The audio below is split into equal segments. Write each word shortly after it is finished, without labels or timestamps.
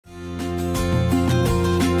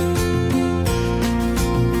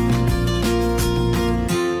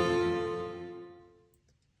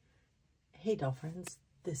Hey doll friends,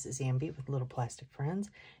 this is Ambi with Little Plastic Friends,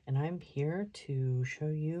 and I'm here to show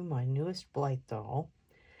you my newest Blythe doll.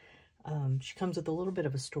 She comes with a little bit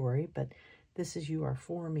of a story, but this is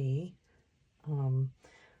UR4ME,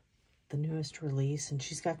 the newest release, and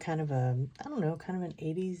she's got kind of a, I don't know, kind of an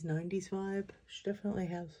 80s, 90s vibe. She definitely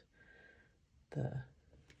has the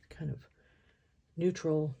kind of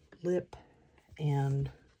neutral lip,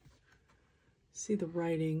 and see the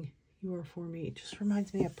writing, UR4ME. It just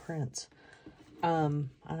reminds me of Prince. And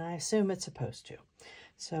I assume it's supposed to.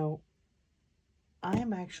 So I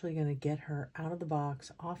am actually going to get her out of the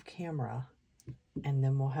box off camera, and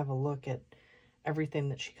then we'll have a look at everything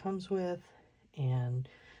that she comes with and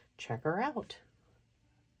check her out.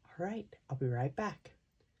 All right, I'll be right back.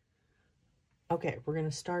 Okay, we're going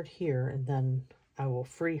to start here, and then I will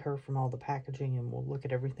free her from all the packaging and we'll look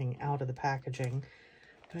at everything out of the packaging.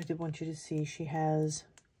 But I did want you to see she has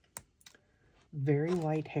very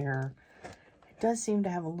white hair. Does seem to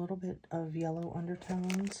have a little bit of yellow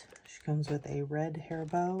undertones. She comes with a red hair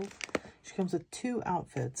bow. She comes with two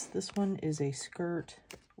outfits. This one is a skirt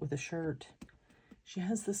with a shirt. She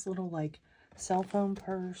has this little like cell phone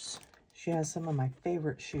purse. She has some of my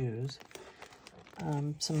favorite shoes,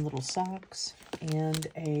 some little socks, and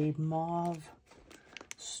a mauve,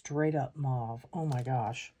 straight up mauve, oh my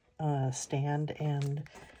gosh, stand, and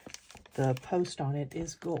the post on it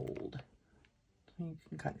is gold. You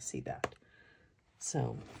can kind of see that.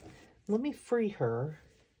 So let me free her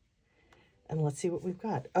and let's see what we've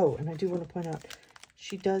got. Oh, and I do want to point out,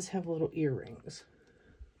 she does have little earrings.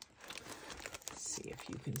 Let's see if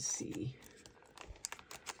you can see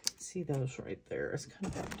those right there. It's kind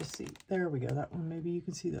of hard to see. There we go. That one, maybe you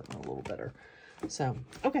can see that one a little better. So,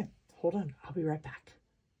 okay, hold on. I'll be right back.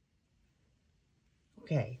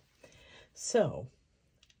 Okay, so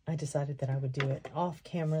I decided that I would do it off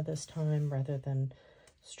camera this time rather than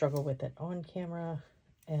struggle with it on camera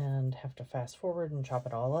and have to fast forward and chop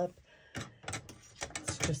it all up.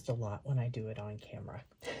 It's just a lot when I do it on camera.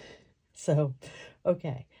 So,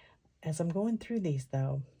 okay, as I'm going through these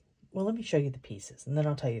though, well, let me show you the pieces and then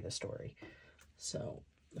I'll tell you the story. So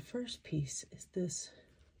the first piece is this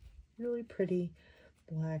really pretty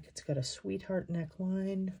black. It's got a sweetheart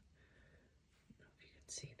neckline. I don't know if you can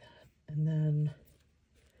see that. And then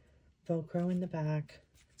Velcro in the back.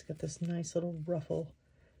 It's got this nice little ruffle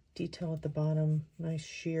detail at the bottom, nice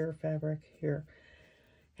sheer fabric here.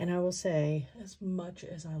 And I will say, as much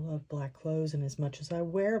as I love black clothes and as much as I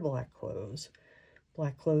wear black clothes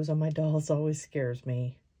on my dolls always scares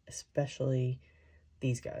me, especially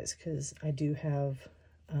these guys, because I do have,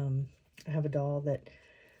 I have a doll that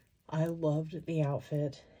I loved the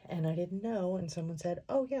outfit and I didn't know, and someone said,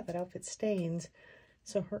 oh yeah, that outfit stains.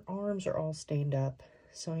 So her arms are all stained up.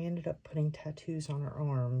 So I ended up putting tattoos on her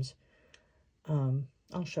arms.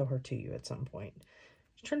 I'll show her to you at some point.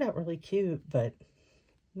 She turned out really cute, but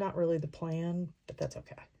not really the plan, but that's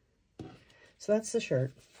okay. So that's the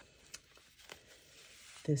shirt.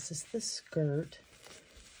 This is the skirt.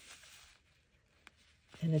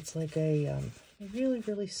 And it's like a really,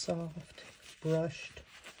 really soft, brushed,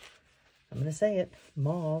 I'm going to say it,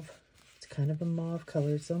 mauve. It's kind of a mauve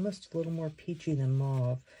color. It's almost a little more peachy than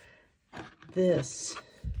mauve. This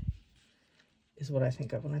is what I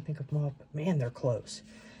think of when I think of mauve, but man, they're close.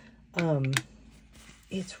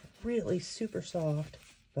 It's really super soft,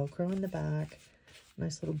 Velcro in the back,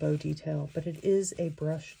 nice little bow detail, but it is a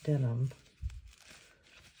brushed denim.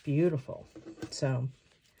 Beautiful. So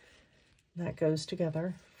that goes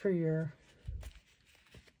together for your,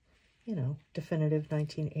 you know, definitive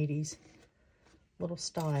 1980s little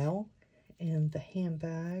style. And the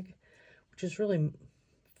handbag, which is really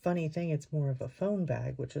funny thing, it's more of a phone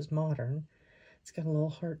bag, which is modern. It's got a little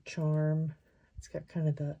heart charm. It's got kind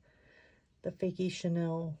of the fakey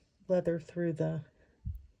Chanel leather through the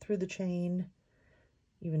chain,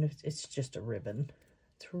 even if it's just a ribbon.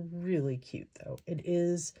 It's really cute though. It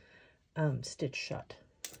is stitched shut.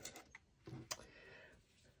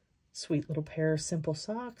 Sweet little pair of simple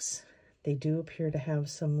socks. They do appear to have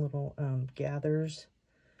some little gathers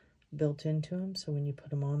built into them, so when you put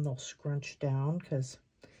them on, they'll scrunch down because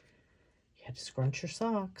you have to scrunch your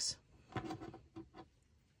socks.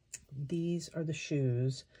 These are the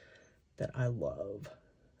shoes that I love.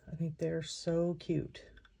 I think they're so cute.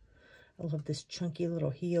 I love this chunky little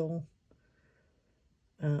heel.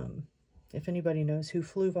 If anybody knows who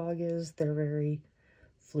Fluvog is, they're very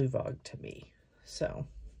Fluvog to me. So,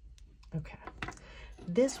 okay.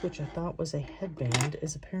 This, which I thought was a headband,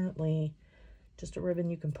 is apparently just a ribbon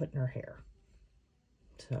you can put in her hair.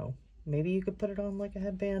 So, maybe you could put it on like a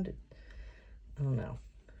headband. I don't know.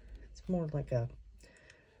 It's more like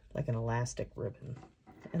an elastic ribbon.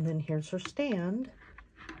 and then here's her stand,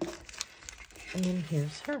 and then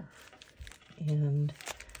here's her. And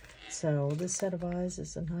so this set of eyes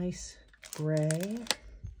is a nice gray.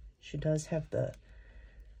 She does have the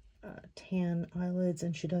tan eyelids,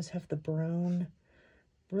 and she does have the brown,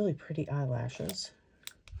 really pretty eyelashes.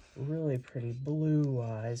 Really pretty blue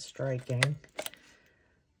eyes, striking.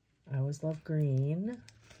 I always love green.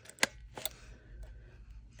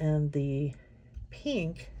 And the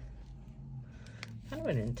pink, kind of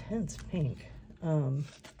an intense pink. The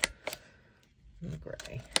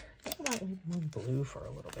gray. I think I might leave one blue for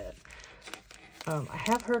a little bit. I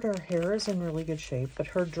have heard her hair is in really good shape, but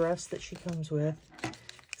her dress that she comes with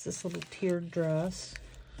is this little tiered dress.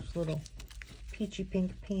 Little peachy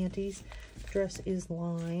pink panties. The dress is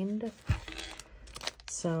lined.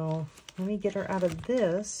 So let me get her out of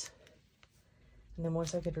this. And then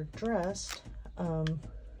once I get her dressed, I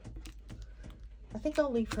think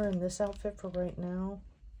I'll leave her in this outfit for right now.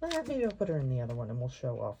 Maybe I'll put her in the other one and we'll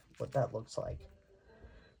show off what that looks like.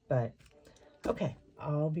 But, okay,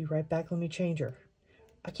 I'll be right back. Let me change her.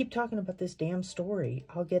 I keep talking about this damn story.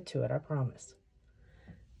 I'll get to it, I promise.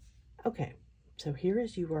 Okay, so here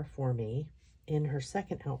is UR4ME in her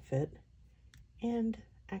second outfit, and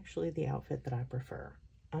actually the outfit that I prefer.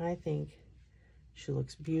 I think she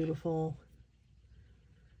looks beautiful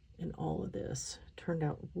in all of this. Turned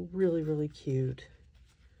out really, really cute.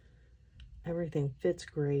 Everything fits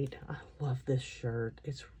great. I love this shirt.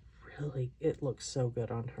 It's really, it looks so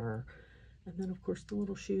good on her. And then of course the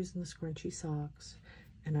little shoes and the scrunchy socks.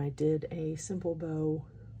 And I did a simple bow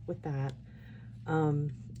with that.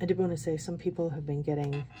 I did want to say some people have been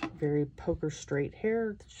getting very poker straight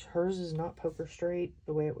hair. Hers is not poker straight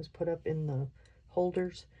the way it was put up in the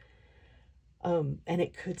holders. And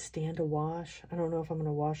it could stand a wash. I don't know if I'm going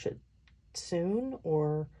to wash it soon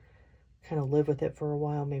or kind of live with it for a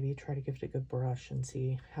while. Maybe try to give it a good brush and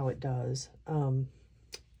see how it does.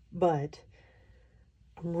 But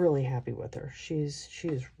I'm really happy with her. She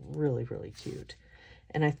is really, really cute.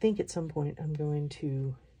 And I think at some point I'm going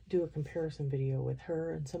to do a comparison video with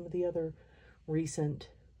her and some of the other recent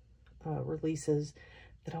releases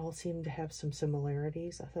that all seem to have some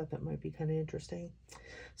similarities. I thought that might be kind of interesting.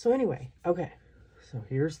 So anyway, okay, so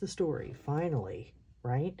here's the story, finally,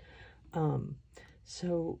 right?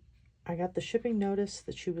 So I got the shipping notice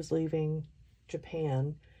that she was leaving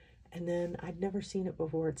Japan, and then I'd never seen it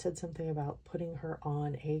before. It said something about putting her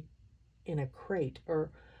on in a crate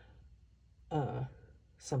or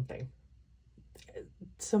something.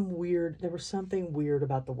 There was something weird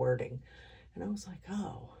about the wording. And I was like,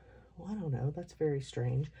 oh, well, I don't know. That's very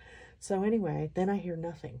strange. So anyway, then I hear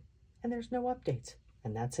nothing. And there's no updates.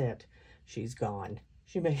 And that's it. She's gone.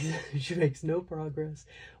 She makes no progress.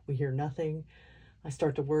 We hear nothing. I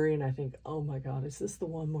start to worry and I think, oh my God, is this the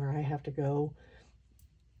one where I have to go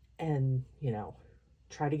and, you know,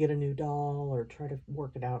 try to get a new doll or try to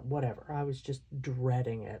work it out, whatever. I was just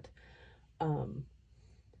dreading it.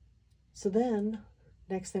 So then,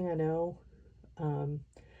 next thing I know,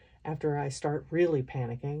 after I start really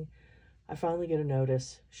panicking, I finally get a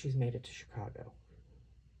notice she's made it to Chicago.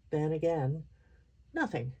 Then again,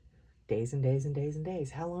 nothing. Days and days and days and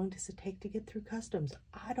days. How long does it take to get through customs?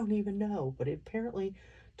 I don't even know, but it apparently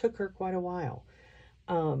took her quite a while.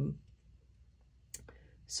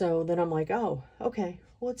 So then I'm like, oh, okay,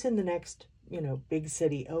 well, it's in the next, you know, big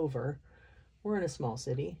city over. We're in a small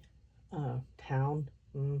city, town,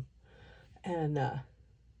 and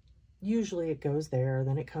usually it goes there,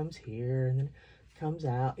 then it comes here, and then it comes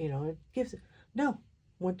out, you know, it gives, no,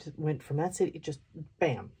 went from that city, just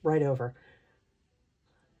bam, right over.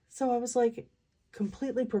 So I was like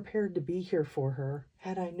completely prepared to be here for her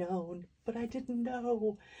had I known, but I didn't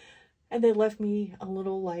know. And they left me a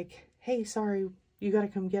little like, hey, sorry, you got to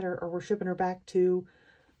come get her or we're shipping her back to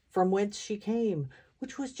from whence she came,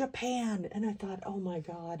 which was Japan. And I thought, oh my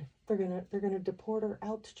God, they're going to deport her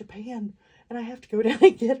out to Japan and I have to go down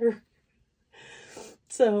and get her.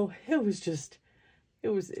 So it was just, it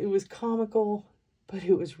was comical, but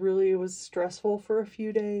it was stressful for a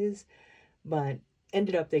few days, but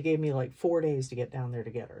ended up, they gave me like 4 days to get down there to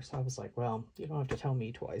get her. So I was like, well, you don't have to tell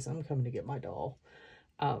me twice. I'm coming to get my doll.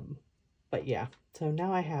 But yeah, so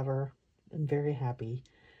now I have her. I'm very happy.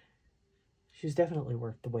 She's definitely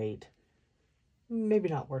worth the wait. Maybe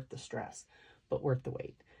not worth the stress, but worth the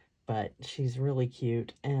wait. But she's really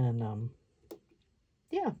cute. And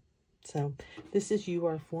yeah, so this is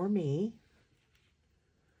UR4ME.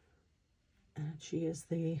 And she is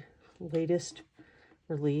the latest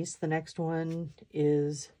release. The next one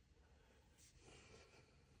is,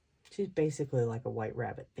 she's basically like a White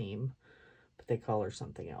Rabbit theme, but they call her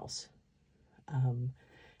something else.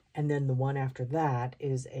 And then the one after that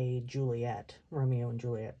is a Juliet, Romeo and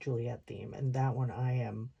Juliet theme. And that one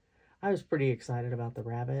I was pretty excited about the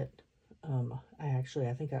rabbit. I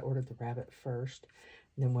think I ordered the rabbit first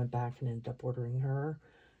and then went back and ended up ordering her.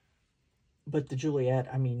 But the Juliet,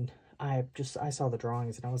 I mean, I saw the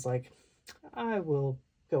drawings and I was like, I will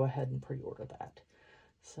go ahead and pre-order that.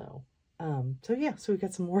 So, so yeah, so we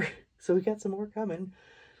got some more, coming.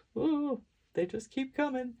 Ooh, they just keep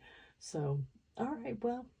coming. So, all right,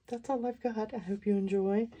 well, that's all I've got. I hope you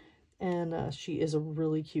enjoy. And she is a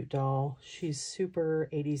really cute doll. She's super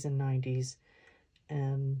 80s and 90s.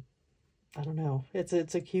 And I don't know, it's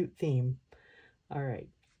a cute theme. All right,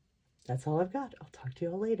 that's all I've got. I'll talk to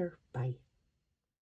you all later. Bye.